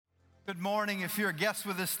Good morning. If you're a guest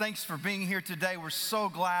with us, thanks for being here today. We're so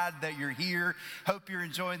glad that you're here. Hope you're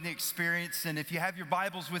enjoying the experience. And if you have your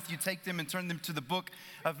Bibles with you, take them and turn them to the book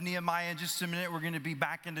of Nehemiah. In just a minute, we're going to be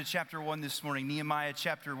back into chapter 1 this morning, Nehemiah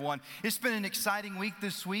chapter 1. It's been an exciting week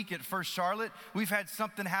this week at First Charlotte. We've had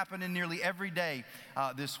something happen in nearly every day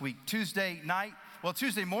this week. Tuesday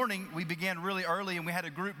morning, we began really early, and we had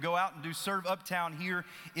a group go out and do Serve Uptown here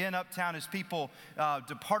in Uptown as people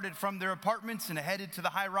departed from their apartments and headed to the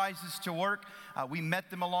high rises to work. We met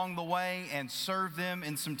them along the way and served them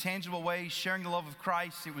in some tangible ways, sharing the love of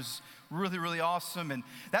Christ. It was really, really awesome, and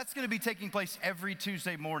that's going to be taking place every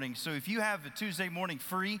Tuesday morning. So if you have a Tuesday morning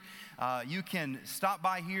free, you can stop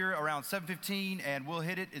by here around 7:15, and we'll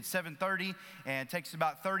hit it at 7:30, and it takes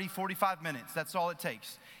about 45 minutes. That's all it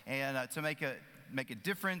takes, and to make a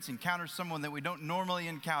difference, encounter someone that we don't normally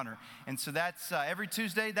encounter. And so that's every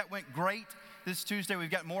Tuesday. That went great. This Tuesday, we've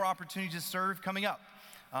got more opportunities to serve coming up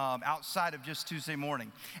outside of just Tuesday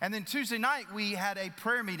morning. And then Tuesday night, we had a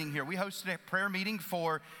prayer meeting here. We hosted a prayer meeting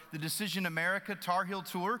for the Decision America Tar Heel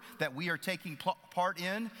Tour that we are taking part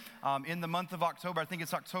in the month of October. I think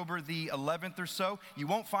it's October the 11th or so. You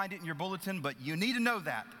won't find it in your bulletin, but you need to know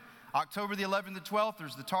that. October the 11th and 12th,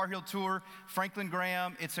 there's the Tar Heel Tour, Franklin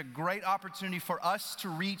Graham. It's a great opportunity for us to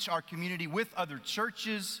reach our community with other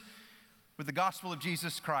churches, with the gospel of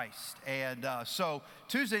Jesus Christ. And so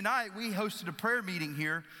Tuesday night, we hosted a prayer meeting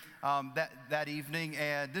here that evening,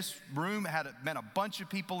 and this room had a bunch of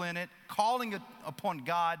people in it, calling upon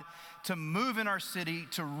God to move in our city,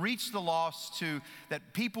 to reach the lost,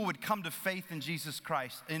 that people would come to faith in Jesus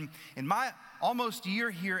Christ. In my almost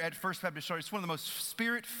year here at First Baptist Church, it's one of the most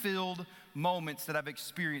spirit-filled moments that I've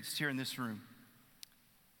experienced here in this room.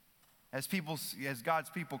 As God's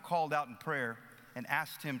people called out in prayer and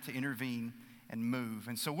asked Him to intervene and move.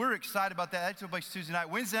 And so we're excited about that. That took place Tuesday night.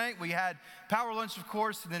 Wednesday night, we had power lunch, of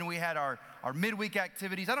course, and then we had our midweek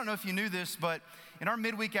activities. I don't know if you knew this, but in our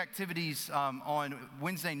midweek activities on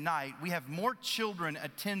Wednesday night, we have more children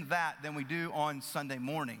attend that than we do on Sunday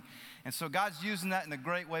morning. And so God's using that in a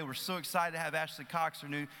great way. We're so excited to have Ashley Cox, our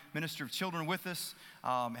new minister of children, with us,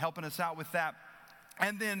 helping us out with that.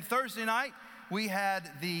 And then Thursday night, we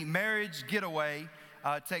had the marriage getaway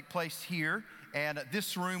take place here. And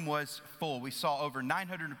this room was full. We saw over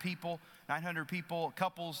 900 people,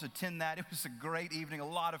 couples attend that. It was a great evening, a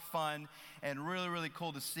lot of fun, and really, really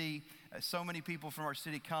cool to see so many people from our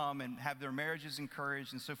city come and have their marriages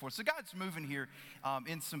encouraged and so forth. So God's moving here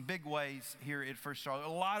in some big ways here at First Charlotte. A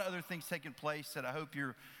lot of other things taking place that I hope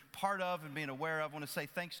you're part of and being aware of. I want to say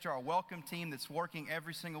thanks to our welcome team that's working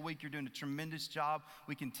every single week. You're doing a tremendous job.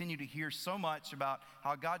 We continue to hear so much about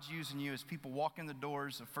how God's using you as people walk in the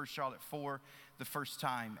doors of First Charlotte for the first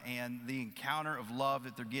time and the encounter of love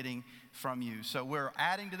that they're getting from you. So we're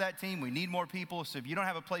adding to that team. We need more people. So if you don't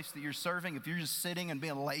have a place that you're serving, if you're just sitting and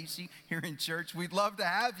being lazy here in church, we'd love to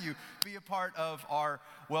have you be a part of our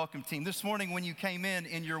welcome team. This morning when you came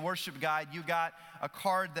in your worship guide, you got a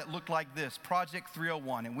card that looked like this, Project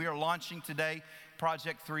 301. And we are launching today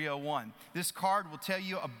Project 301. This card will tell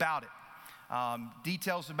you about it.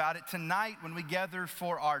 Details about it. Tonight when we gather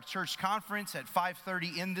for our church conference at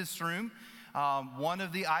 5:30 in this room, one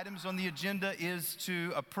of the items on the agenda is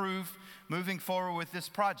to approve moving forward with this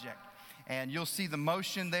project. And you'll see the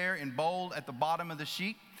motion there in bold at the bottom of the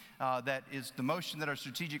sheet. That is the motion that our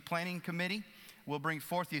strategic planning committee will bring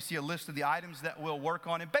forth. You see a list of the items that we'll work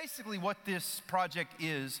on. And basically what this project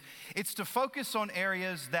is, it's to focus on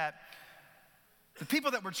areas that the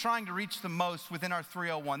people that we're trying to reach the most within our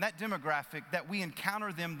 301, that demographic, that we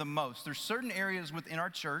encounter them the most. There's certain areas within our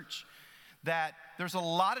church that there's a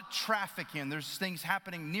lot of traffic in. There's things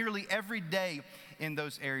happening nearly every day in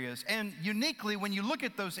those areas. And uniquely, when you look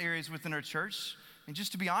at those areas within our church, and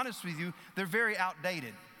just to be honest with you, they're very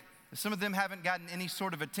outdated. Some of them haven't gotten any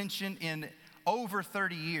sort of attention in over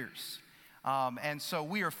 30 years. And so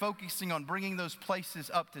we are focusing on bringing those places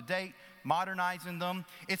up to date, modernizing them.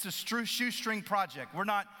 It's a shoestring project. We're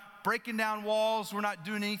not breaking down walls. We're not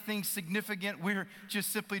doing anything significant. We're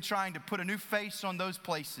just simply trying to put a new face on those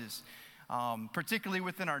places. Particularly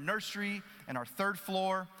within our nursery and our third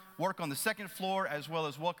floor, work on the second floor, as well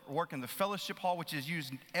as work in the fellowship hall, which is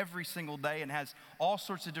used every single day and has all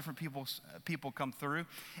sorts of different people come through.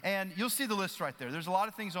 And you'll see the list right there. There's a lot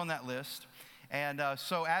of things on that list. And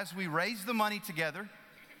so as we raise the money together,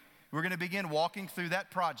 we're going to begin walking through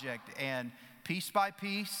that project. And piece by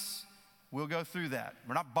piece, we'll go through that.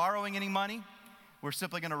 We're not borrowing any money. We're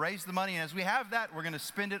simply going to raise the money, and as we have that, we're going to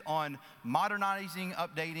spend it on modernizing,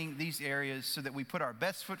 updating these areas so that we put our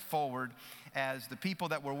best foot forward as the people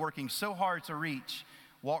that we're working so hard to reach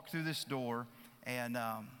walk through this door and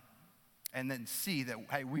and then see that,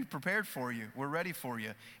 hey, we've prepared for you. We're ready for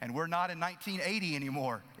you. And we're not in 1980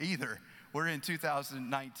 anymore either. We're in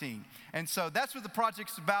 2019. And so that's what the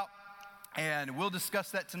project's about. And we'll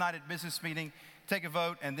discuss that tonight at business meeting, take a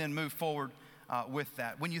vote, and then move forward with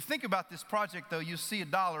that. When you think about this project, though, you'll see a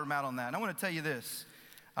dollar amount on that. And I want to tell you this.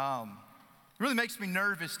 It really makes me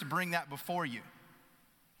nervous to bring that before you.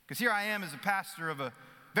 Because here I am as a pastor of a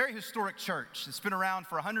very historic church that's been around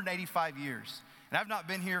for 185 years. And I've not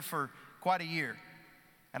been here for quite a year.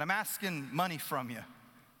 And I'm asking money from you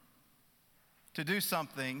to do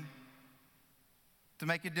something to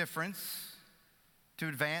make a difference, to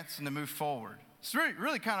advance, and to move forward. It's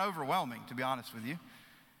really kind of overwhelming, to be honest with you.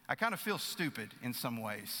 I kind of feel stupid in some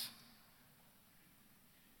ways.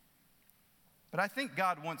 But I think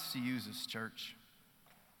God wants to use this church.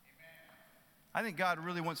 I think God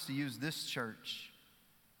really wants to use this church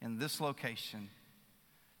in this location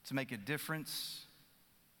to make a difference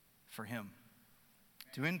for Him,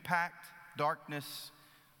 to impact darkness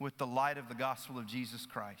with the light of the gospel of Jesus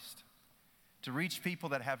Christ, to reach people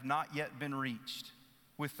that have not yet been reached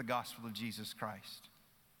with the gospel of Jesus Christ.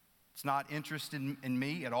 It's not interested in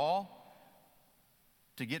me at all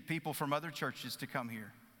to get people from other churches to come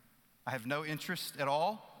here. I have no interest at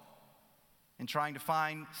all in trying to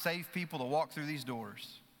find saved people to walk through these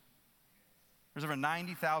doors. There's over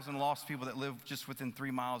 90,000 lost people that live just within 3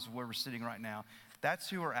 miles of where we're sitting right now. That's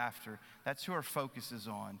who we're after. That's who our focus is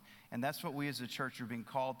on. And that's what we as a church are being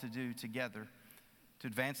called to do together, to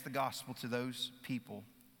advance the gospel to those people.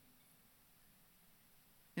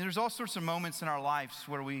 And there's all sorts of moments in our lives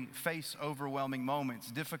where we face overwhelming moments,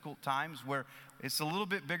 difficult times where it's a little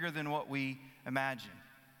bit bigger than what we imagine.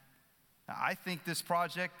 Now, I think this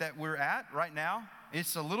project that we're at right now,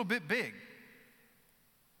 it's a little bit big.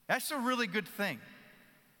 That's a really good thing.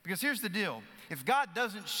 Because here's the deal. If God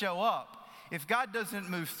doesn't show up, if God doesn't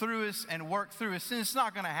move through us and work through us, then it's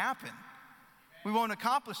not going to happen. We won't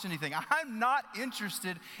accomplish anything. I'm not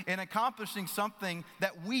interested in accomplishing something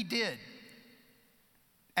that we did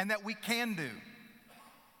and that we can do.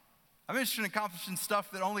 I'm interested in accomplishing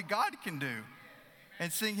stuff that only God can do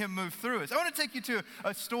and seeing Him move through us. I want to take you to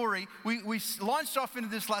a story. We launched off into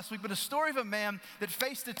this last week, but a story of a man that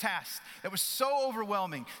faced a task that was so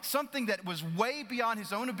overwhelming, something that was way beyond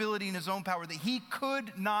his own ability and his own power that he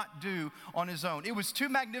could not do on his own. It was too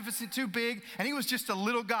magnificent, too big, and he was just a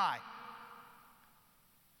little guy.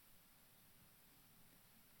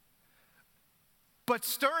 But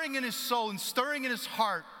stirring in his soul and stirring in his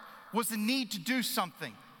heart was the need to do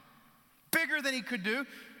something bigger than he could do,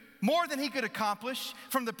 more than he could accomplish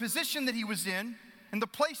from the position that he was in and the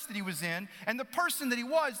place that he was in and the person that he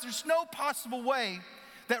was. There's no possible way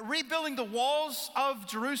that rebuilding the walls of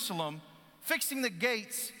Jerusalem, fixing the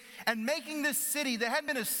gates, and making this city that hadn't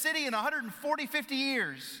been a city in 140, 50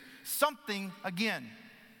 years, something again.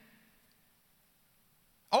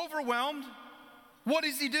 Overwhelmed, what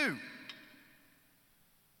does he do?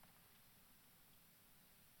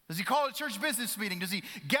 Does he call a church business meeting? Does he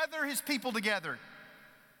gather his people together?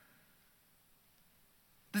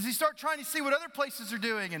 Does he start trying to see what other places are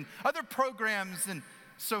doing and other programs and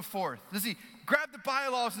so forth? Does he grab the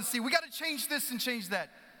bylaws and see, we got to change this and change that?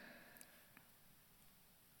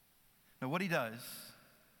 No, what he does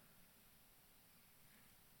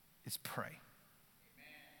is pray. Amen.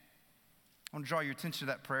 I want to draw your attention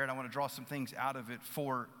to that prayer, and I want to draw some things out of it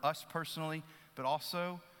for us personally, but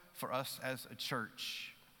also for us as a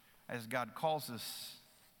church, as God calls us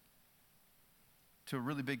to a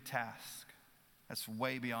really big task. That's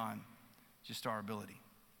way beyond just our ability.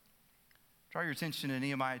 Draw your attention to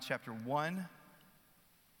Nehemiah chapter 1,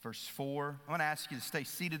 verse 4. I want to ask you to stay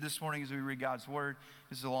seated this morning as we read God's word.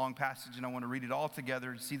 This is a long passage, and I want to read it all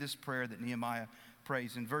together to see this prayer that Nehemiah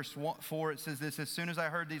prays. In verse 4, it says this: "As soon as I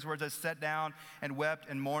heard these words, I sat down and wept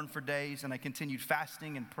and mourned for days, and I continued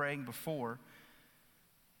fasting and praying before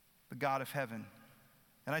the God of heaven.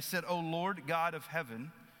 And I said, O Lord God of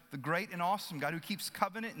heaven, the great and awesome God who keeps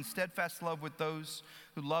covenant and steadfast love with those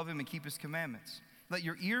who love Him and keep His commandments. Let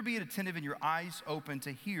your ear be attentive and your eyes open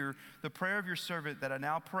to hear the prayer of your servant that I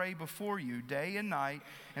now pray before you day and night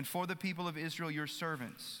and for the people of Israel, your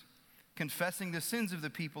servants, confessing the sins of the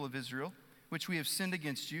people of Israel, which we have sinned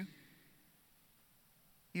against you.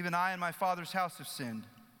 Even I and my father's house have sinned.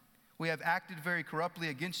 We have acted very corruptly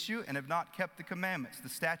against you and have not kept the commandments, the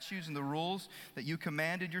statutes, and the rules that you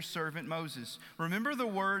commanded your servant Moses. Remember the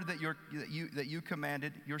word that you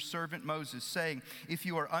commanded your servant Moses, saying, if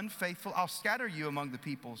you are unfaithful, I'll scatter you among the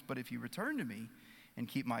peoples. But if you return to me and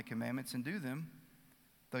keep my commandments and do them,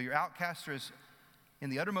 though your outcasts are in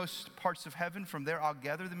the uttermost parts of heaven, from there I'll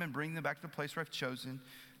gather them and bring them back to the place where I've chosen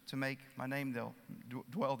to make my name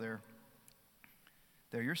dwell there.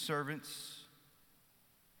 They're your servants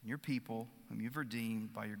and your people whom you've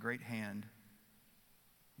redeemed by your great hand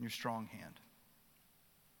and your strong hand.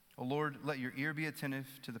 O Lord, let your ear be attentive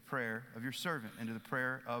to the prayer of your servant and to the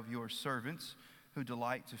prayer of your servants who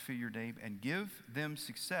delight to fear your name, and give them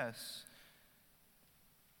success,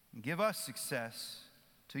 and give us success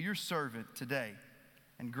to your servant today,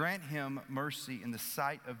 and grant him mercy in the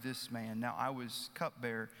sight of this man. Now I was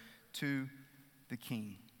cupbearer to the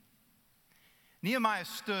king. Nehemiah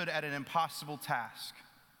stood at an impossible task.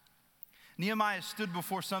 Nehemiah stood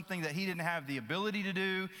before something that he didn't have the ability to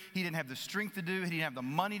do, he didn't have the strength to do, he didn't have the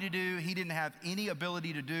money to do, he didn't have any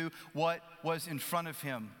ability to do what was in front of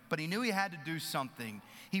him. But he knew he had to do something.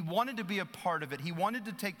 He wanted to be a part of it. He wanted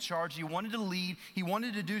to take charge. He wanted to lead. He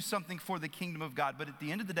wanted to do something for the kingdom of God. But at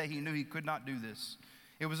the end of the day, he knew he could not do this.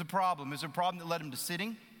 It was a problem. It was a problem that led him to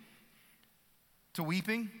sitting, to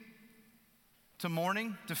weeping, to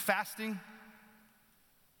mourning, to fasting,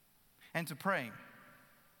 and to praying.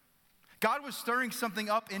 God was stirring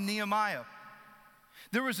something up in Nehemiah.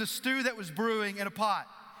 There was a stew that was brewing in a pot.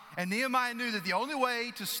 And Nehemiah knew that the only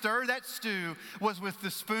way to stir that stew was with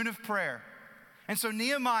the spoon of prayer. And so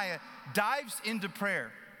Nehemiah dives into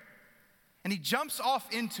prayer. And he jumps off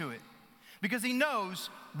into it because he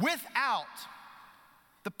knows without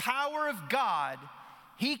the power of God,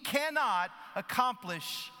 he cannot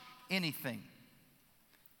accomplish anything.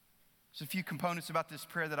 There's a few components about this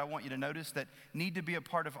prayer that I want you to notice that need to be a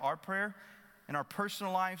part of our prayer and our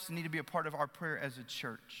personal lives, need to be a part of our prayer as a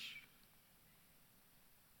church.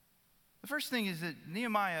 The first thing is that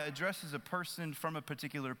Nehemiah addresses a person from a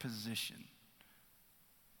particular position.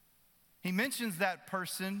 He mentions that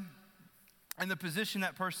person and the position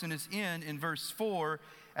that person is in verse 4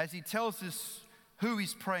 as he tells us who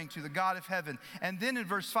he's praying to, the God of heaven. And then in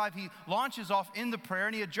verse 5, he launches off in the prayer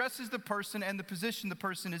and he addresses the person and the position the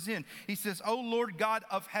person is in. He says, "O Lord God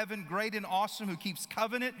of heaven, great and awesome, who keeps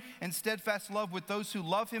covenant and steadfast love with those who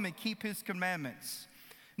love him and keep his commandments."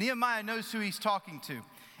 Nehemiah knows who he's talking to.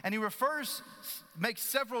 And he makes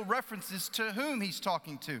several references to whom he's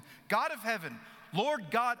talking to. God of heaven,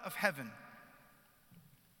 Lord God of heaven.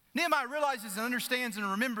 Nehemiah realizes and understands and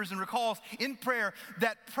remembers and recalls in prayer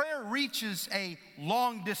that prayer reaches a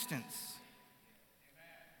long distance.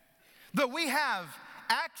 That we have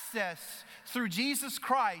access through Jesus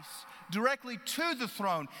Christ directly to the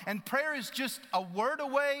throne, and prayer is just a word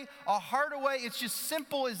away, a heart away. It's just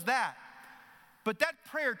simple as that. But that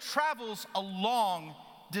prayer travels a long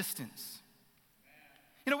distance.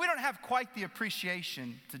 You know, we don't have quite the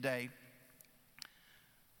appreciation today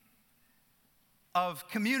of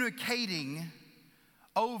communicating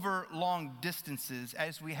over long distances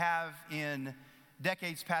as we have in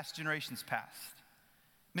decades past, generations past.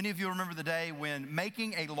 Many of you remember the day when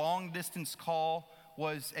making a long distance call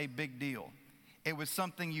was a big deal. It was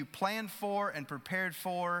something you planned for and prepared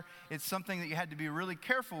for. It's something that you had to be really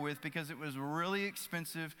careful with because it was really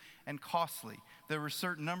expensive and costly. There were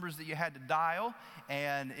certain numbers that you had to dial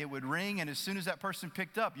and it would ring, and as soon as that person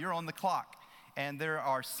picked up, you're on the clock. And there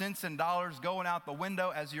are cents and dollars going out the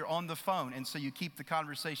window as you're on the phone. And so you keep the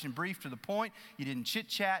conversation brief to the point. You didn't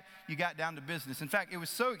chit-chat. You got down to business. In fact, it was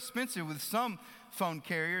so expensive with some phone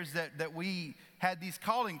carriers that we had these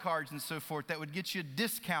calling cards and so forth that would get you a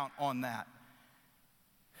discount on that.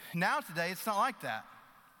 Now today, it's not like that.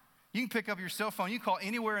 You can pick up your cell phone. You call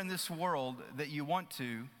anywhere in this world that you want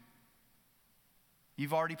to.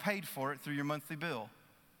 You've already paid for it through your monthly bill.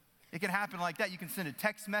 It can happen like that. You can send a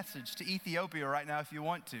text message to Ethiopia right now if you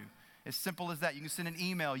want to. As simple as that. You can send an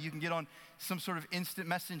email. You can get on some sort of instant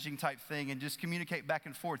messaging type thing and just communicate back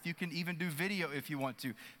and forth. You can even do video if you want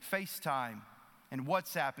to. FaceTime and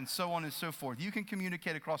WhatsApp and so on and so forth. You can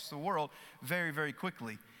communicate across the world very, very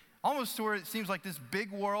quickly. Almost to where it seems like this big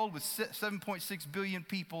world with 7.6 billion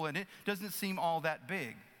people in it doesn't seem all that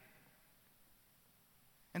big.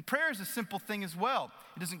 And prayer is a simple thing as well.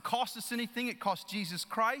 It doesn't cost us anything. It costs Jesus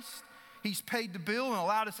Christ. He's paid the bill and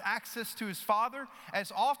allowed us access to his Father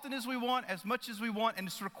as often as we want, as much as we want, and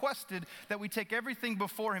it's requested that we take everything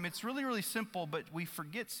before him. It's really, really simple, but we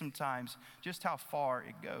forget sometimes just how far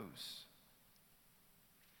it goes.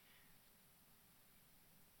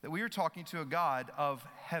 That we are talking to a God of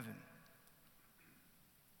heaven,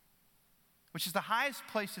 which is the highest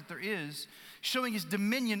place that there is, showing his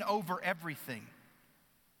dominion over everything.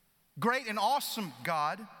 Great and awesome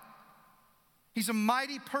God. He's a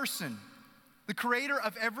mighty person, the creator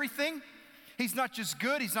of everything. He's not just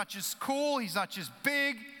good, he's not just cool, he's not just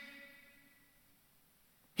big.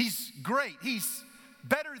 He's great, he's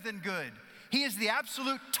better than good. He is the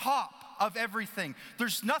absolute top of everything.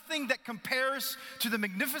 There's nothing that compares to the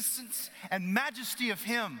magnificence and majesty of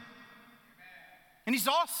him. And he's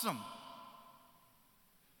awesome.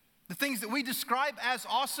 The things that we describe as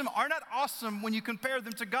awesome are not awesome when you compare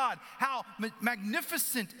them to God. How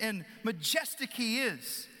magnificent and majestic he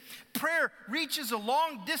is. Prayer reaches a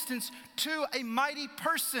long distance to a mighty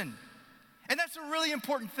person. And that's a really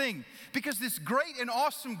important thing, because this great and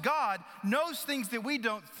awesome God knows things that we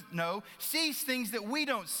don't know, sees things that we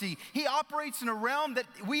don't see. He operates in a realm that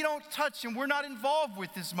we don't touch and we're not involved with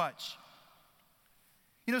as much.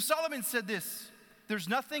 You know, Solomon said this, there's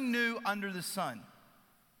nothing new under the sun.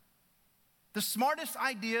 The smartest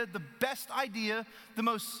idea, the best idea, the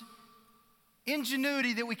most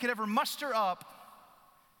ingenuity that we could ever muster up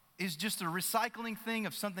is just a recycling thing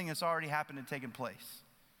of something that's already happened and taken place.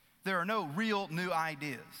 There are no real new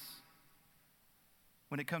ideas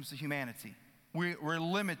when it comes to humanity. We're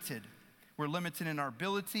limited. We're limited in our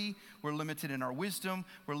ability. We're limited in our wisdom.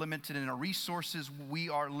 We're limited in our resources. We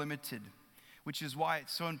are limited, which is why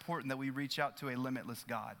it's so important that we reach out to a limitless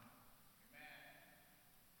God.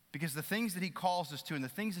 Because the things that he calls us to and the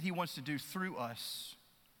things that he wants to do through us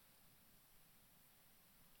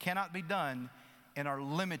cannot be done in our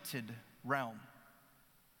limited realm,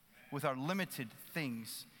 with our limited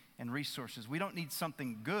things and resources. We don't need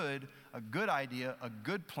something good, a good idea, a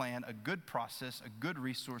good plan, a good process, a good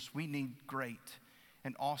resource. We need great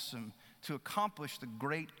and awesome to accomplish the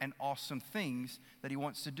great and awesome things that he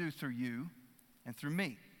wants to do through you and through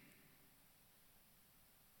me.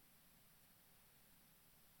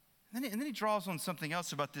 And then he draws on something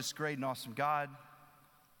else about this great and awesome God.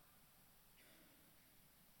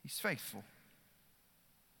 He's faithful.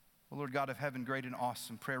 O Lord God of heaven, great and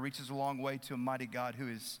awesome. Prayer reaches a long way to a mighty God who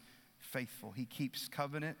is faithful. He keeps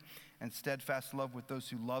covenant and steadfast love with those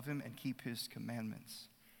who love him and keep his commandments.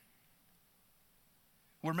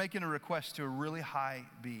 We're making a request to a really high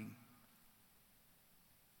being.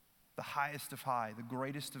 The highest of high, the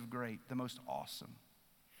greatest of great, the most awesome.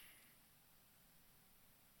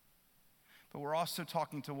 But we're also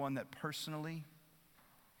talking to one that personally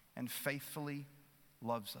and faithfully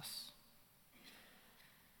loves us.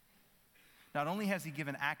 Not only has he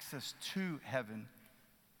given access to heaven,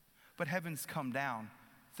 but heaven's come down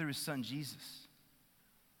through his son Jesus.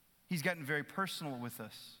 He's gotten very personal with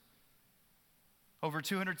us. Over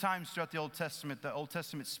 200 times throughout the Old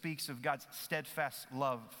Testament speaks of God's steadfast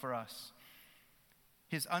love for us.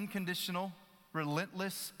 His unconditional,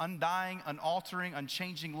 relentless, undying, unaltering,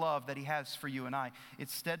 unchanging love that he has for you and I.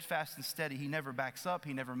 It's steadfast and steady. He never backs up.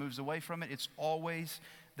 He never moves away from it. It's always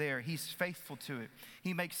there. He's faithful to it.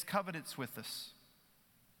 He makes covenants with us.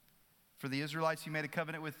 For the Israelites, he made a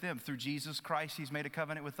covenant with them. Through Jesus Christ, he's made a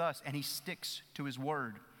covenant with us, and he sticks to his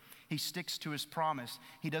word. He sticks to his promise.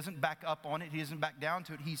 He doesn't back up on it. He doesn't back down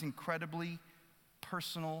to it. He's incredibly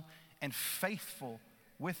personal and faithful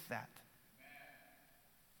with that.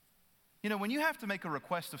 You know, when you have to make a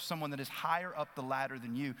request of someone that is higher up the ladder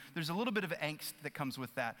than you, there's a little bit of angst that comes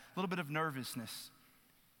with that, a little bit of nervousness.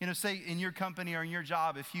 You know, say in your company or in your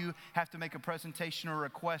job, if you have to make a presentation or a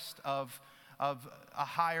request of a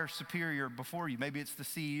higher superior before you, maybe it's the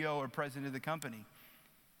CEO or president of the company.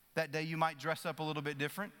 That day you might dress up a little bit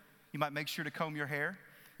different. You might make sure to comb your hair.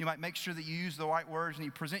 You might make sure that you use the right words and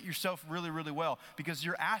you present yourself really, really well, because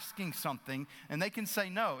you're asking something and they can say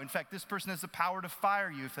no. In fact, this person has the power to fire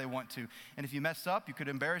you if they want to. And if you mess up, you could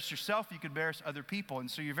embarrass yourself, you could embarrass other people. And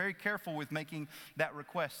so you're very careful with making that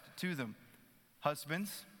request to them.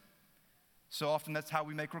 Husbands, so often that's how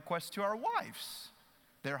we make requests to our wives.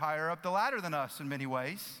 They're higher up the ladder than us in many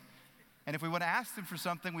ways. And if we want to ask them for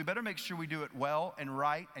something, we better make sure we do it well and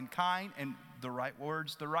right and kind and the right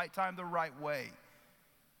words, the right time, the right way.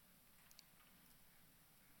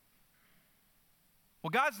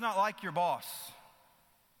 Well, God's not like your boss.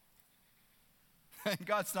 And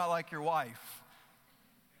God's not like your wife.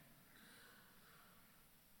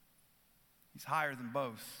 He's higher than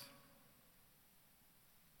both.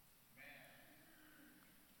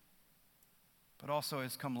 But also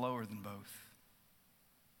has come lower than both.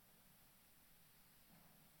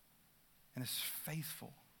 And is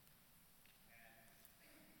faithful.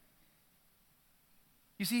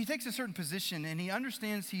 You see, he takes a certain position and he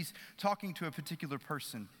understands he's talking to a particular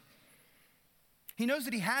person. He knows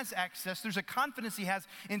that he has access. There's a confidence he has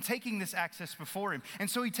in taking this access before him. And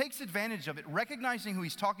so he takes advantage of it, recognizing who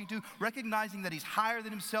he's talking to, recognizing that he's higher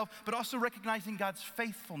than himself, but also recognizing God's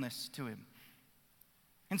faithfulness to him.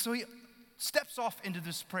 And so he steps off into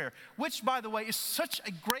this prayer, which, by the way, is such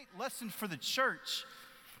a great lesson for the church,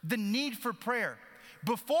 the need for prayer.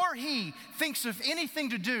 Before he thinks of anything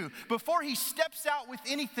to do, before he steps out with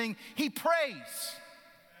anything, he prays.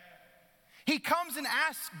 He comes and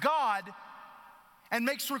asks God and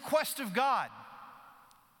makes request of God.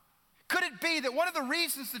 Could it be that one of the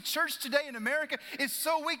reasons the church today in America is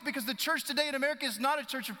so weak because the church today in America is not a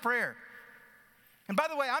church of prayer? And by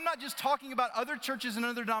the way, I'm not just talking about other churches and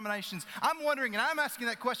other denominations. I'm wondering, and I'm asking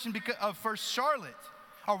that question because of First Charlotte.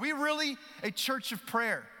 Are we really a church of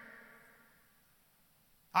prayer?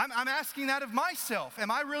 I'm asking that of myself.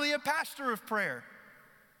 Am I really a pastor of prayer?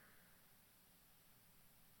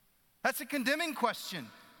 That's a condemning question.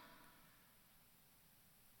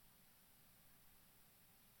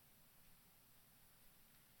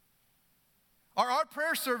 Are our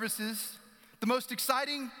prayer services the most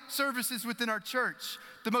exciting services within our church,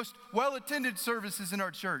 the most well-attended services in our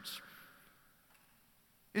church?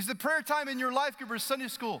 Is the prayer time in your life group or Sunday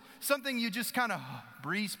school something you just kind of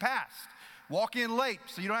breeze past? Walk in late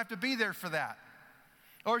so you don't have to be there for that?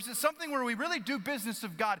 Or is it something where we really do business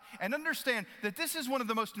of God and understand that this is one of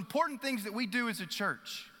the most important things that we do as a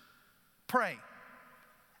church? Pray.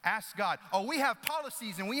 Ask God. Oh, we have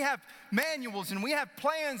policies and we have manuals and we have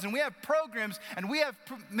plans and we have programs and we have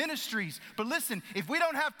ministries. But listen, if we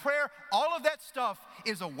don't have prayer, all of that stuff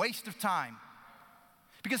is a waste of time.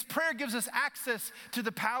 Because prayer gives us access to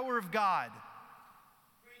the power of God.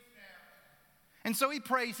 And so he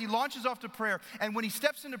prays, he launches off to prayer, and when he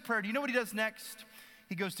steps into prayer, do you know what he does next?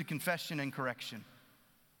 He goes to confession and correction.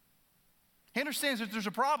 He understands that there's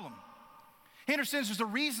a problem. He understands there's a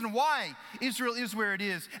reason why Israel is where it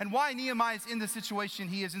is and why Nehemiah is in the situation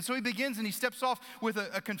he is. And so he begins and he steps off with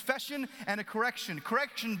a confession and a correction.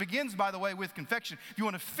 Correction begins, by the way, with confession. If you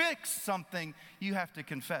want to fix something, you have to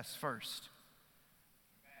confess first.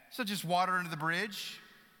 So just water under the bridge.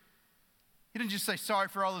 He didn't just say, sorry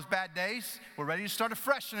for all those bad days. We're ready to start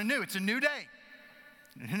afresh and anew. It's a new day.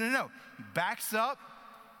 No. He backs up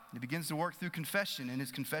and he begins to work through confession. And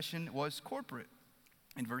his confession was corporate.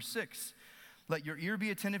 In verse 6, let your ear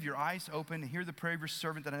be attentive, your eyes open, and hear the prayer of your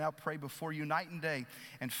servant that I now pray before you night and day,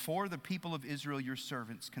 and for the people of Israel, your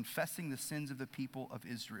servants, confessing the sins of the people of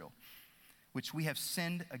Israel, which we have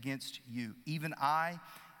sinned against you. Even I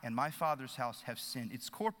and my father's house have sinned. It's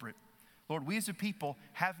corporate. Lord, we as a people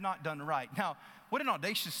have not done right. Now, what an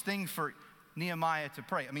audacious thing for Nehemiah to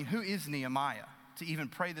pray. I mean, who is Nehemiah to even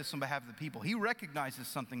pray this on behalf of the people? He recognizes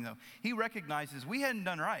something, though. He recognizes we hadn't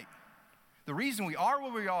done right. The reason we are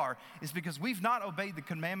where we are is because we've not obeyed the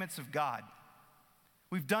commandments of God.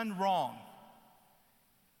 We've done wrong.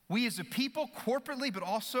 We as a people, corporately, but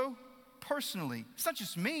also personally. It's not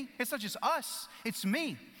just me. It's not just us. It's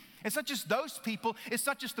me. It's not just those people. It's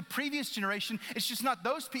not just the previous generation. It's just not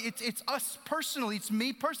those people. It's us personally. It's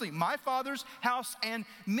me personally. My father's house and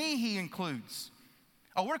me, he includes.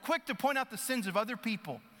 Oh, we're quick to point out the sins of other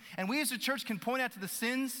people. And we as a church can point out to the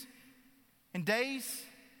sins in days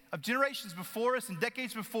of generations before us and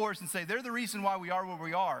decades before us and say, they're the reason why we are where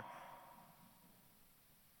we are.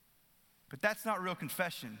 But that's not real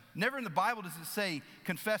confession. Never in the Bible does it say,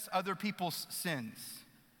 confess other people's sins.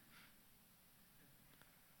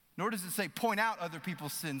 Nor does it say, point out other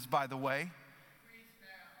people's sins, by the way.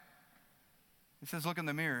 It says, look in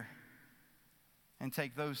the mirror and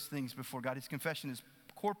take those things before God. His confession is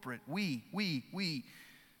corporate. We,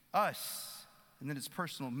 us. And then it's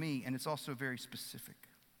personal, me. And it's also very specific.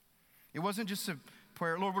 It wasn't just a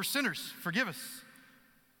prayer, Lord, we're sinners, forgive us.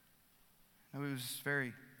 No, it was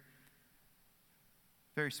very,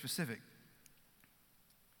 very specific.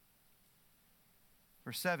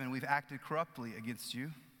 Verse 7, we've acted corruptly against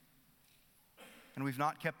you, and we've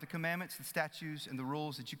not kept the commandments, the statutes, and the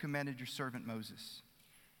rules that you commanded your servant Moses.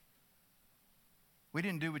 We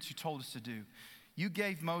didn't do what you told us to do. You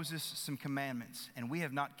gave Moses some commandments, and we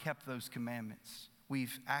have not kept those commandments.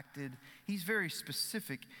 We've acted, he's very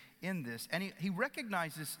specific in this. And he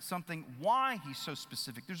recognizes something, why he's so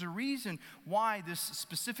specific. There's a reason why this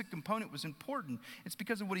specific component was important. It's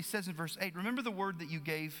because of what he says in verse 8. Remember the word that you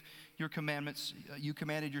gave your commandments, you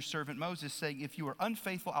commanded your servant Moses, saying, if you are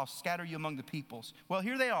unfaithful, I'll scatter you among the peoples. Well,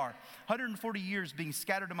 here they are, 140 years being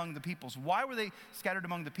scattered among the peoples. Why were they scattered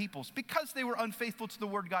among the peoples? Because they were unfaithful to the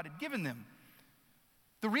word God had given them.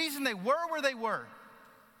 The reason they were where they were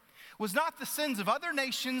was not the sins of other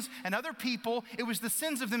nations and other people, it was the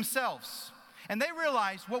sins of themselves. And they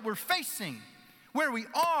realized what we're facing, where we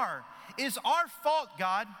are, is our fault,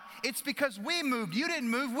 God. It's because we moved. You didn't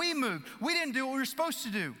move, we moved. We didn't do what we were supposed to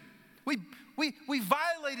do. We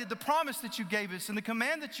violated the promise that you gave us and the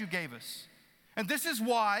command that you gave us. And this is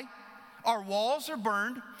why our walls are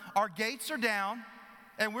burned, our gates are down,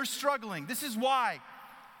 and we're struggling. This is why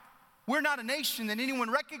we're not a nation that anyone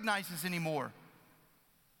recognizes anymore.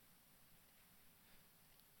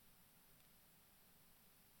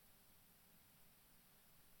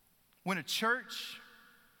 When a church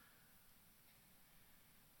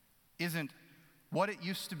isn't what it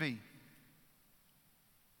used to be,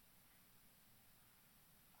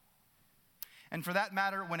 And for that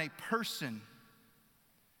matter, when a person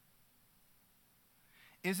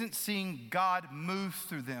isn't seeing God move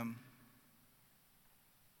through them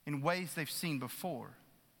in ways they've seen before,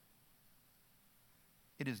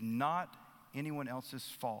 it is not anyone else's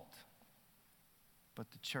fault but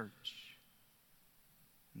the church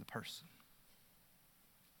and the person.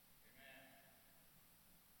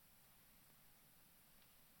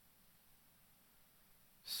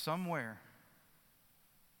 Somewhere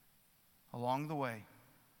along the way,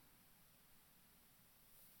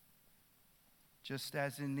 just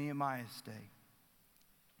as in Nehemiah's day,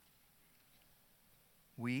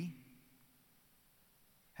 we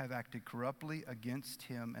have acted corruptly against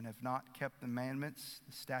him and have not kept the commandments,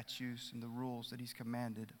 the statutes, and the rules that he's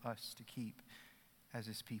commanded us to keep as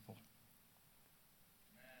his people.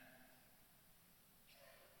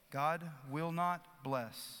 God will not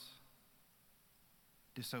bless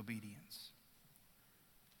disobedience.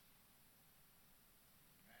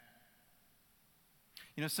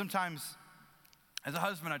 You know, sometimes as a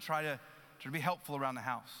husband, I try to be helpful around the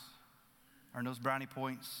house. Earn those brownie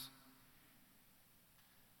points.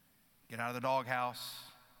 Get out of the doghouse.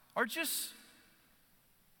 Or just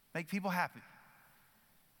make people happy.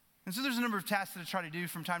 And so there's a number of tasks that I try to do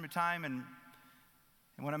from time to time. And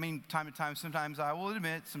when I mean time to time, sometimes I will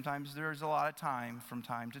admit, sometimes there's a lot of time from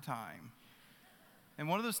time to time. And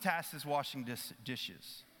one of those tasks is washing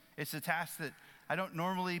dishes. It's a task that I don't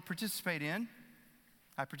normally participate in.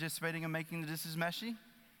 I participate in making the dishes messy,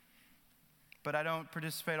 but I don't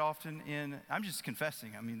participate often in, I'm just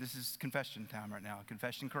confessing. I mean, this is confession time right now.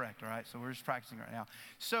 Confession correct, all right? So we're just practicing right now.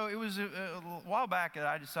 So it was a while back that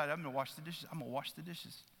I decided I'm going to wash the dishes. I'm going to wash the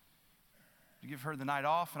dishes. To give her the night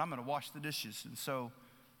off, and I'm going to wash the dishes. And so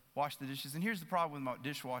wash the dishes. And here's the problem with my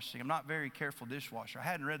dishwashing. I'm not a very careful dishwasher. I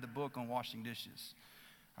hadn't read the book on washing dishes.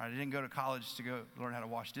 All right, I didn't go to college to go learn how to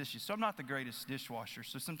wash dishes. So I'm not the greatest dishwasher.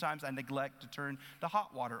 So sometimes I neglect to turn the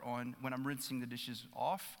hot water on when I'm rinsing the dishes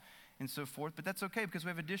off and so forth. But that's okay because we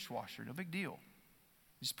have a dishwasher. No big deal.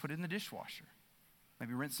 You just put it in the dishwasher.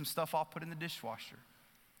 Maybe rinse some stuff off, put it in the dishwasher.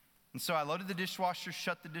 And so I loaded the dishwasher,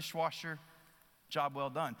 shut the dishwasher. Job well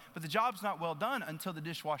done. But the job's not well done until the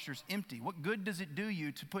dishwasher's empty. What good does it do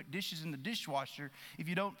you to put dishes in the dishwasher if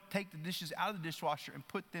you don't take the dishes out of the dishwasher and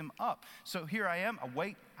put them up? So here I am, I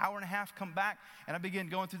wait, hour and a half, come back, and I begin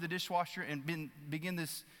going through the dishwasher and begin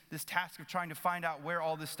this task of trying to find out where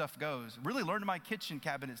all this stuff goes. Really learned my kitchen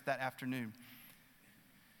cabinets that afternoon.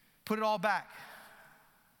 Put it all back.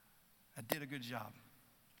 I did a good job.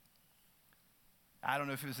 I don't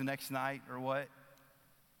know if it was the next night or what.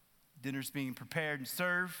 Dinner's being prepared and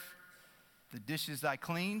served. The dishes I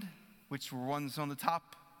cleaned, which were ones on the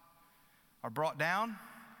top, are brought down.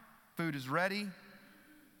 Food is ready.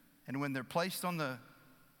 And when they're placed on the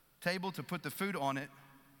table to put the food on it,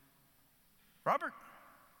 Robert,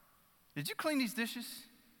 did you clean these dishes?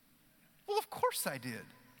 Well, of course I did.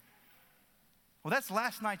 Well, that's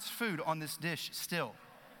last night's food on this dish still.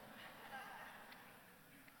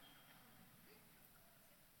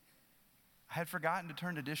 I had forgotten to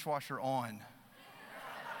turn the dishwasher on.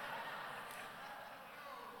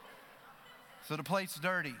 So the plate's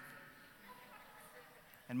dirty.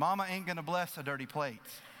 And mama ain't gonna bless a dirty plate,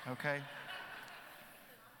 okay?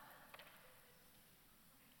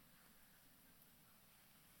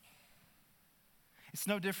 It's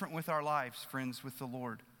no different with our lives, friends, with the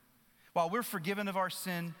Lord. While we're forgiven of our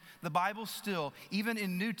sin, the Bible still, even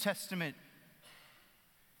in New Testament,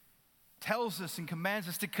 tells us and commands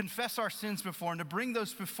us to confess our sins before and to bring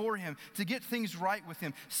those before him, to get things right with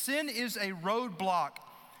him. Sin is a roadblock.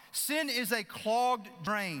 Sin is a clogged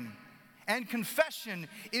drain. And confession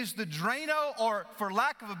is the Drano, or for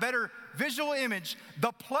lack of a better visual image,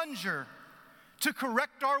 the plunger to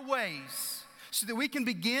correct our ways so that we can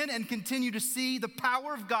begin and continue to see the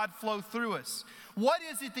power of God flow through us. What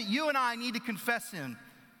is it that you and I need to confess in?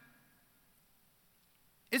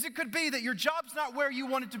 It could be that your job's not where you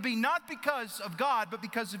want it to be, not because of God, but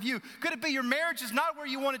because of you. Could it be your marriage is not where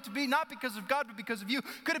you want it to be, not because of God, but because of you?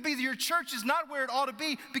 Could it be that your church is not where it ought to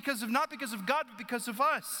be, not because of God, but because of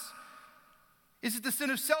us? Is it the sin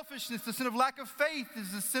of selfishness, the sin of lack of faith? Is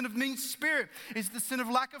it the sin of mean spirit? Is it the sin of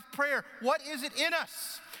lack of prayer? What is it in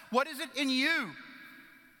us? What is it in you?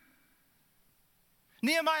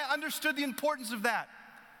 Nehemiah understood the importance of that.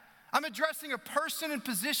 I'm addressing a person in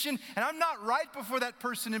position, and I'm not right before that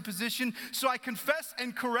person in position, so I confess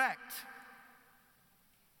and correct.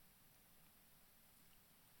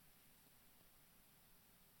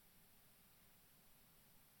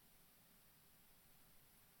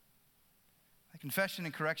 The confession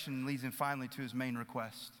and correction leads him finally to his main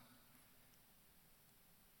request.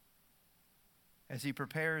 as he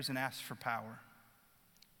prepares and asks for power.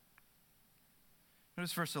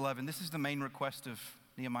 Notice verse 11. This is the main request of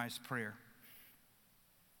Nehemiah's prayer.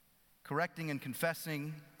 Correcting and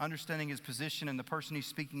confessing, understanding his position and the person he's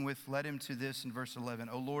speaking with led him to this in verse 11.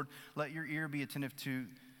 O Lord, let your ear be attentive to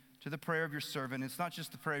the prayer of your servant. It's not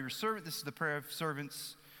just the prayer of your servant, this is the prayer of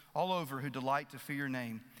servants all over who delight to fear your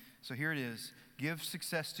name. So here it is. Give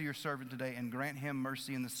success to your servant today and grant him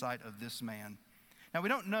mercy in the sight of this man. Now, we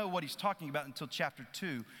don't know what he's talking about until chapter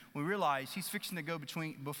 2. We realize he's fixing to go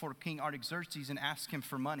before King Artaxerxes and ask him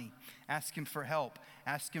for money, ask him for help,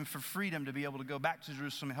 ask him for freedom to be able to go back to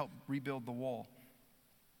Jerusalem and help rebuild the wall.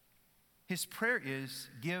 His prayer is,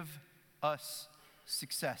 give us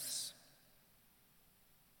success,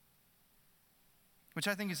 which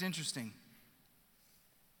I think is interesting.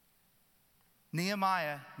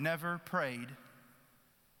 Nehemiah never prayed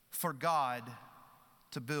for God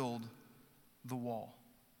to build the wall.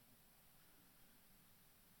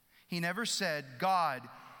 He never said, God,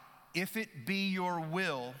 if it be your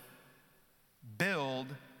will, build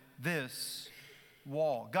this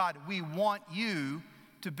wall. God, we want you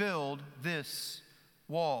to build this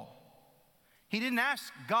wall. He didn't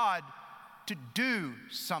ask God to do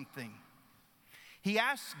something. He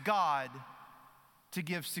asked God to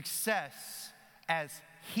give success as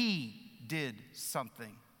he did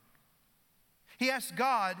something. He asked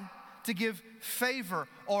God to give favor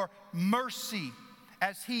or mercy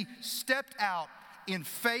as he stepped out in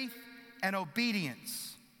faith and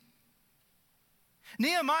obedience.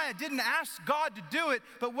 Nehemiah didn't ask God to do it,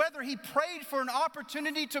 but whether he prayed for an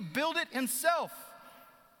opportunity to build it himself.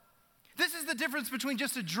 This is the difference between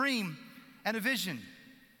just a dream and a vision.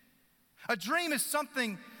 A dream is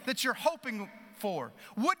something that you're hoping for.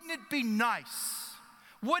 Wouldn't it be nice?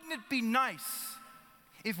 Wouldn't it be nice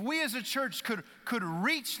if we as a church could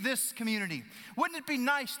reach this community? Wouldn't it be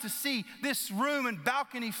nice to see this room and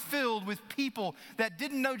balcony filled with people that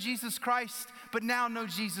didn't know Jesus Christ but now know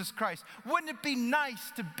Jesus Christ? Wouldn't it be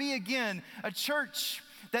nice to be again a church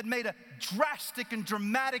that made a drastic and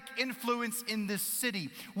dramatic influence in this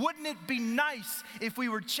city? Wouldn't it be nice if we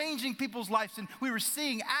were changing people's lives and we were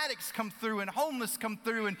seeing addicts come through and homeless come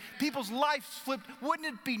through and people's lives flipped? Wouldn't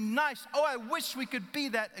it be nice? Oh, I wish we could be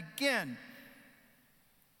that again.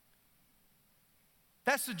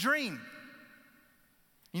 That's a dream.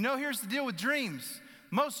 You know, here's the deal with dreams.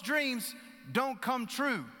 Most dreams don't come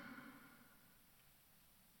true.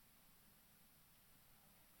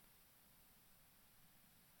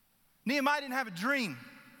 Nehemiah didn't have a dream.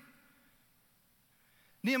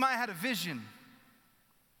 Nehemiah had a vision.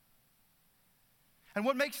 And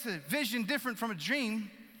what makes a vision different from a dream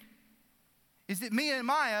is that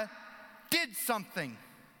Nehemiah did something.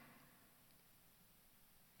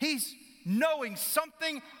 He's knowing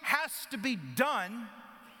something has to be done.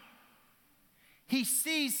 He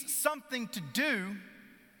sees something to do,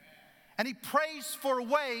 and he prays for a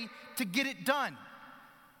way to get it done.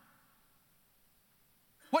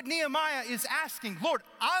 What Nehemiah is asking, Lord,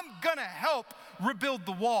 I'm gonna help rebuild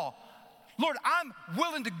the wall. Lord, I'm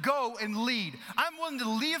willing to go and lead. I'm willing to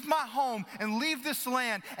leave my home and leave this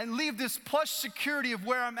land and leave this plush security of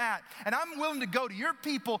where I'm at. And I'm willing to go to your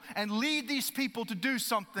people and lead these people to do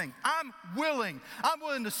something. I'm willing. I'm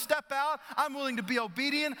willing to step out. I'm willing to be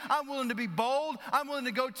obedient. I'm willing to be bold. I'm willing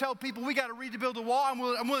to go tell people we got to rebuild the wall.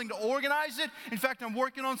 I'm willing to organize it. In fact, I'm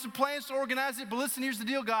working on some plans to organize it. But listen, here's the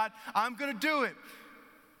deal, God. I'm going to do it.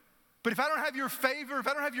 But if I don't have your favor, if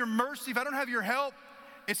I don't have your mercy, if I don't have your help,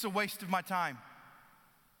 it's a waste of my time.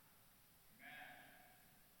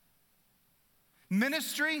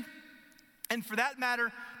 Ministry, and for that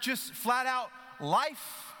matter, just flat out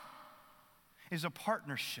life, is a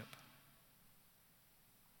partnership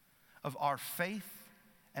of our faith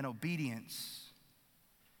and obedience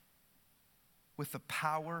with the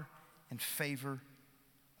power and favor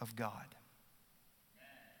of God.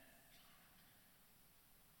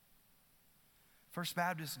 First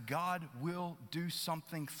Baptist, God will do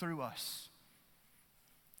something through us.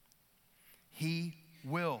 He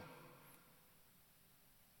will.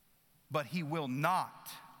 But he will not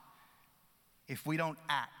if we don't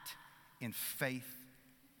act in faith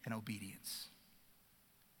and obedience.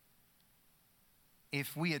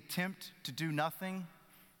 If we attempt to do nothing,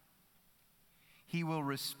 he will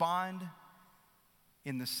respond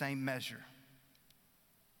in the same measure.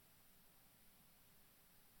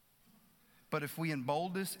 But if we in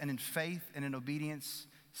boldness and in faith and in obedience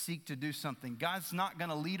seek to do something, God's not going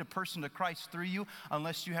to lead a person to Christ through you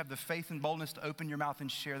unless you have the faith and boldness to open your mouth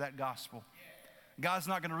and share that gospel. God's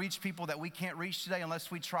not going to reach people that we can't reach today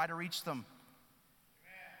unless we try to reach them.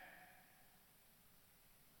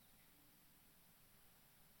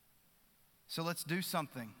 So let's do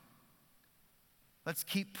something. Let's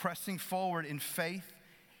keep pressing forward in faith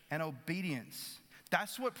and obedience.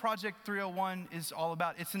 That's what Project 301 is all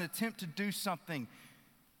about. It's an attempt to do something.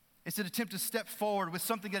 It's an attempt to step forward with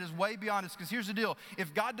something that is way beyond us. Because here's the deal.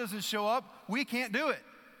 If God doesn't show up, we can't do it.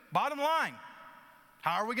 Bottom line.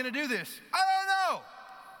 How are we going to do this? I don't know.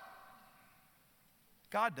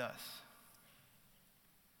 God does.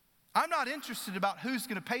 I'm not interested about who's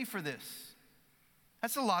going to pay for this.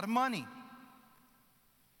 That's a lot of money.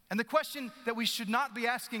 And the question that we should not be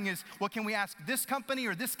asking is, well, can we ask this company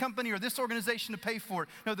or this organization to pay for it?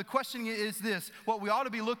 No, the question is this. What we ought to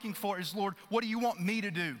be looking for is, Lord, what do you want me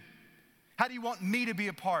to do? How do you want me to be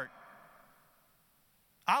a part?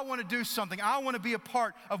 I want to do something. I want to be a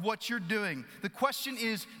part of what you're doing. The question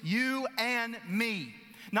is you and me.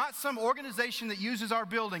 Not some organization that uses our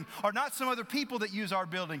building or not some other people that use our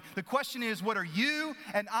building. The question is, what are you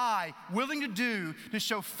and I willing to do to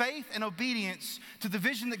show faith and obedience to the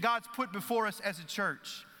vision that God's put before us as a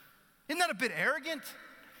church? Isn't that a bit arrogant?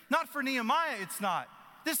 Not for Nehemiah, it's not.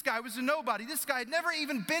 This guy was a nobody. This guy had never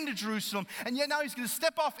even been to Jerusalem, and yet now he's going to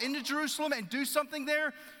step off into Jerusalem and do something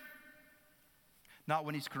there? Not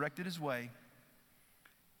when he's corrected his way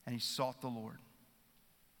and he sought the Lord.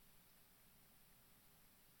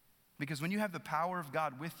 Because when you have the power of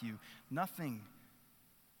God with you, nothing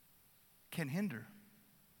can hinder.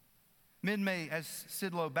 Men may, as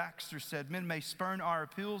Sidlow Baxter said, men may spurn our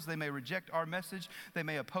appeals, they may reject our message, they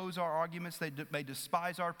may oppose our arguments, they may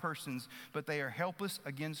despise our persons, but they are helpless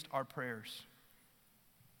against our prayers.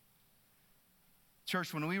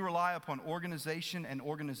 Church, when we rely upon organization and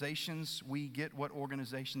organizations, we get what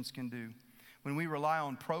organizations can do. When we rely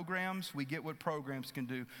on programs, we get what programs can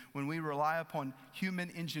do. When we rely upon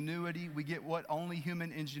human ingenuity, we get what only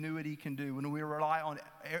human ingenuity can do. When we rely on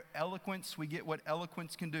eloquence, we get what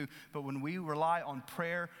eloquence can do. But when we rely on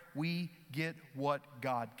prayer, we get what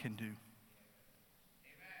God can do. Amen.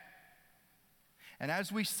 And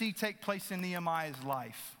as we see take place in Nehemiah's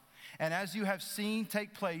life, and as you have seen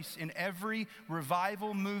take place in every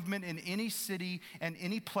revival movement in any city and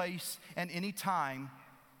any place and any time,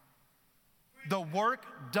 the work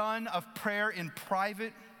done of prayer in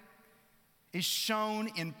private is shown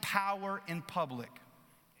in power in public. Amen.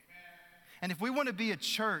 And if we want to be a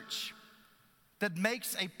church that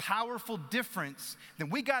makes a powerful difference,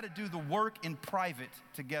 then we got to do the work in private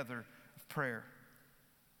together of prayer.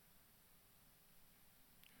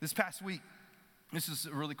 This past week, this is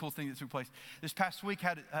a really cool thing that took place. This past week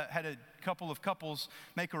had a couple of couples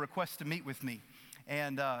make a request to meet with me.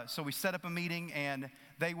 And so we set up a meeting, and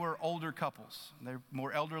they were older couples. They're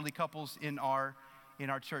more elderly couples in our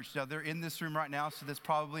church. Now, they're in this room right now, so that's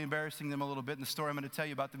probably embarrassing them a little bit. And the story I'm going to tell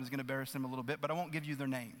you about them is going to embarrass them a little bit, but I won't give you their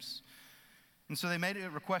names. And so they made a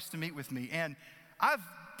request to meet with me. And I've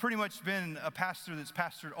pretty much been a pastor that's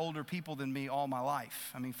pastored older people than me all my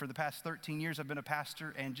life. I mean, for the past 13 years, I've been a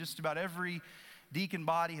pastor, and just about every deacon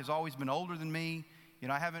body has always been older than me. You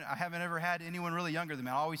know, I haven't ever had anyone really younger than me.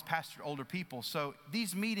 I always pastored older people. So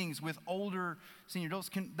these meetings with older senior adults,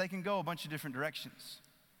 they can go a bunch of different directions.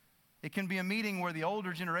 It can be a meeting where the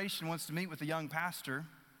older generation wants to meet with the young pastor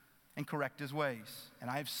and correct his ways. And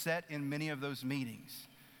I have sat in many of those meetings.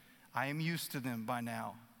 I am used to them by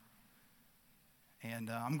now. And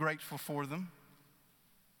I'm grateful for them.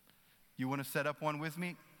 You want to set up one with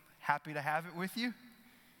me? Happy to have it with you.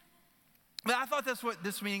 But I thought that's what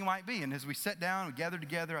this meeting might be. And as we sat down, we gathered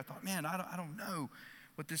together, I thought, man, I don't know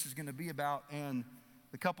what this is going to be about. And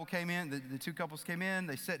the couple came in, the two couples came in,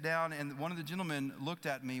 they sat down, and one of the gentlemen looked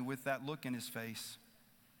at me with that look in his face.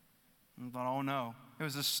 And I thought, oh no. It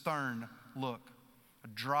was a stern look, a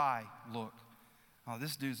dry look. Oh,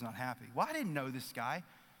 this dude's not happy. Well, I didn't know this guy.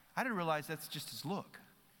 I didn't realize that's just his look.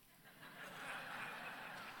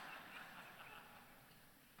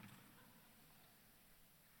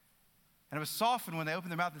 And it was softened when they opened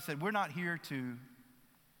their mouth and said, we're not here to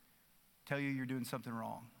tell you you're doing something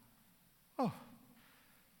wrong.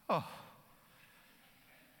 Oh.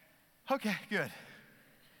 Okay, good.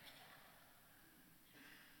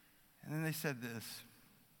 And then they said this.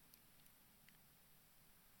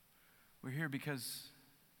 We're here because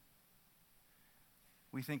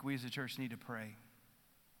we think we as a church need to pray. Amen.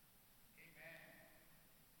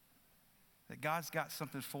 That God's got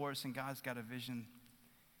something for us and God's got a vision.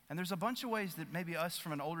 And there's a bunch of ways that maybe us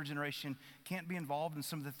from an older generation can't be involved in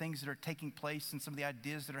some of the things that are taking place and some of the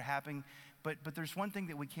ideas that are happening. But there's one thing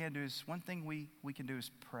that we can do is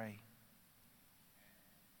pray.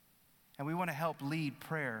 And we want to help lead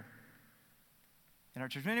prayer in our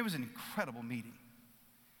church. Man, it was an incredible meeting.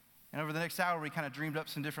 And over the next hour, we kind of dreamed up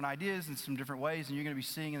some different ideas and some different ways, and you're going to be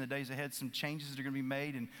seeing in the days ahead some changes that are going to be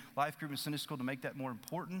made in life group and Sunday school to make that more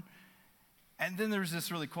important. And then there's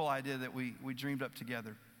this really cool idea that we dreamed up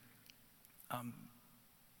together.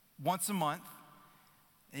 Once a month,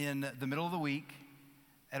 in the middle of the week,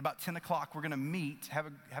 at about 10 o'clock, we're going to meet, have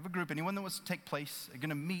a group, anyone that wants to take place, are going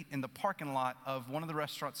to meet in the parking lot of one of the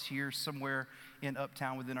restaurants here somewhere in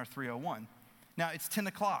Uptown within our 301. Now, it's 10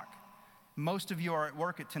 o'clock. Most of you are at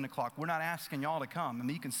work at 10 o'clock. We're not asking y'all to come. I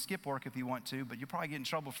mean, you can skip work if you want to, but you'll probably get in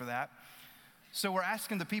trouble for that. So we're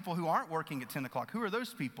asking the people who aren't working at 10 o'clock, who are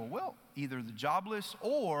those people? Well, either the jobless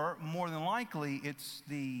or more than likely it's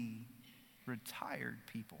the retired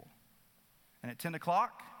people. And at 10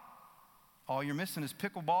 o'clock, all you're missing is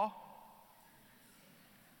pickleball.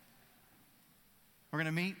 We're going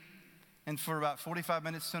to meet, and for about 45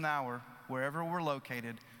 minutes to an hour, wherever we're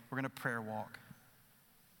located, we're going to prayer walk.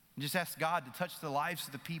 And just ask God to touch the lives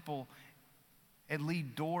of the people and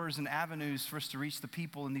lead doors and avenues for us to reach the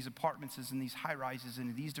people in these apartments and in these high rises and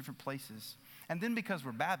in these different places. And then because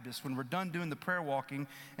we're Baptists, when we're done doing the prayer walking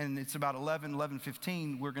and it's about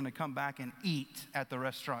 11:15, we're going to come back and eat at the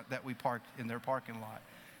restaurant that we parked in their parking lot.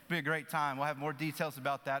 It'll be a great time. We'll have more details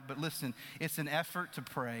about that. But listen, it's an effort to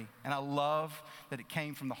pray. And I love that it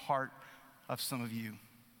came from the heart of some of you.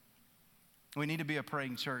 We need to be a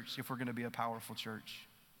praying church if we're going to be a powerful church.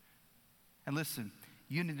 And listen,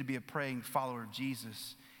 you need to be a praying follower of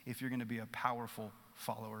Jesus if you're going to be a powerful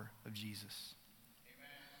follower of Jesus. Amen.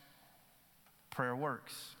 Prayer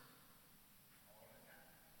works.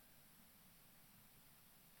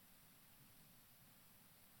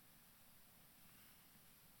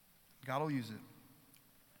 God will use it.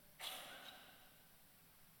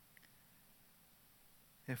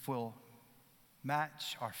 If we'll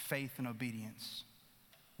match our faith and obedience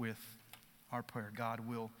with our prayer, God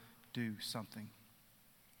will do something.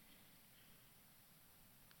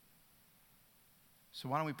 So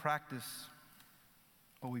why don't we practice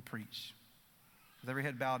what we preach? With every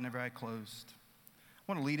head bowed and every eye closed.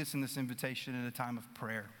 I want to lead us in this invitation in a time of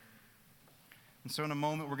prayer. And so in a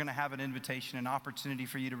moment, we're going to have an invitation, an opportunity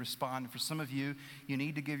for you to respond. For some of you, you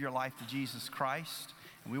need to give your life to Jesus Christ.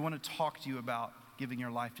 And we want to talk to you about giving your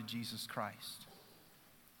life to Jesus Christ.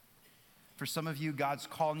 For some of you, God's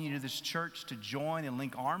calling you to this church to join and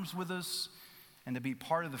link arms with us and to be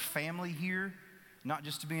part of the family here, not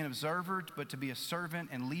just to be an observer, but to be a servant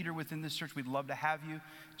and leader within this church. We'd love to have you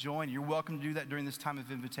join. You're welcome to do that during this time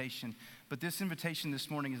of invitation. But this invitation this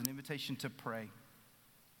morning is an invitation to pray.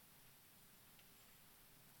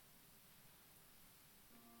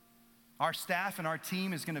 Our staff and our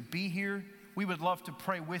team is going to be here. We would love to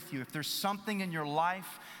pray with you. If there's something in your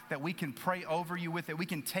life that we can pray over you with, that we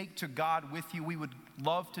can take to God with you, we would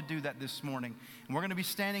love to do that this morning. And we're going to be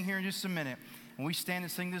standing here in just a minute. When we stand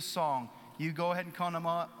and sing this song, you go ahead and come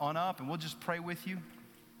on up and we'll just pray with you.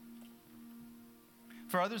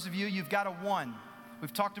 For others of you, you've got a one.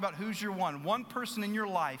 We've talked about who's your one. One person in your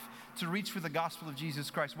life to reach for the gospel of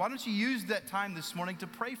Jesus Christ. Why don't you use that time this morning to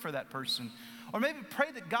pray for that person? Or maybe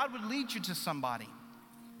pray that God would lead you to somebody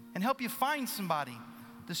and help you find somebody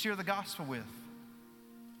to share the gospel with.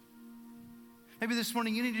 Maybe this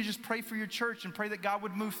morning you need to just pray for your church and pray that God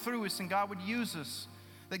would move through us and God would use us,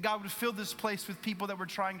 that God would fill this place with people that we're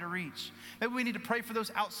trying to reach. Maybe we need to pray for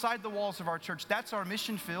those outside the walls of our church. That's our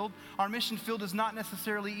mission field. Our mission field is not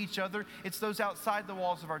necessarily each other. It's those outside the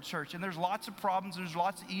walls of our church. And there's lots of problems, there's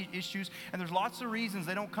lots of issues, and there's lots of reasons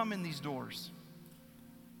they don't come in these doors.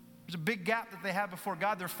 There's a big gap that they have before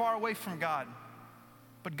God. They're far away from God.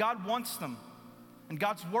 But God wants them, and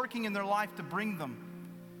God's working in their life to bring them.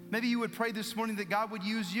 Maybe you would pray this morning that God would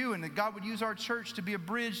use you and that God would use our church to be a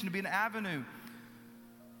bridge and to be an avenue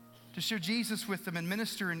to share Jesus with them and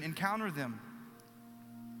minister and encounter them.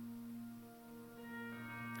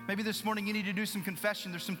 Maybe this morning you need to do some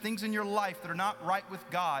confession. There's some things in your life that are not right with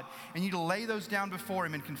God, and you need to lay those down before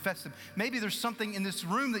Him and confess them. Maybe there's something in this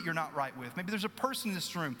room that you're not right with. Maybe there's a person in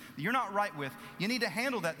this room that you're not right with. You need to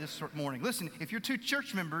handle that this morning. Listen, if you're two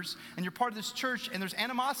church members and you're part of this church and there's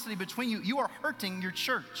animosity between you, you are hurting your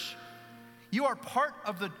church. You are part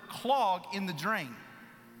of the clog in the drain.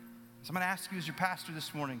 So I'm going to ask you as your pastor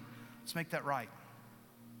this morning, let's make that right.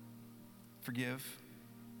 Forgive,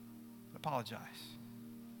 apologize.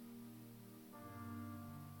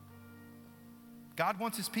 God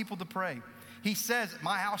wants His people to pray. He says,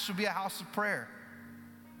 my house shall be a house of prayer.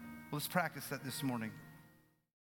 Well, let's practice that this morning.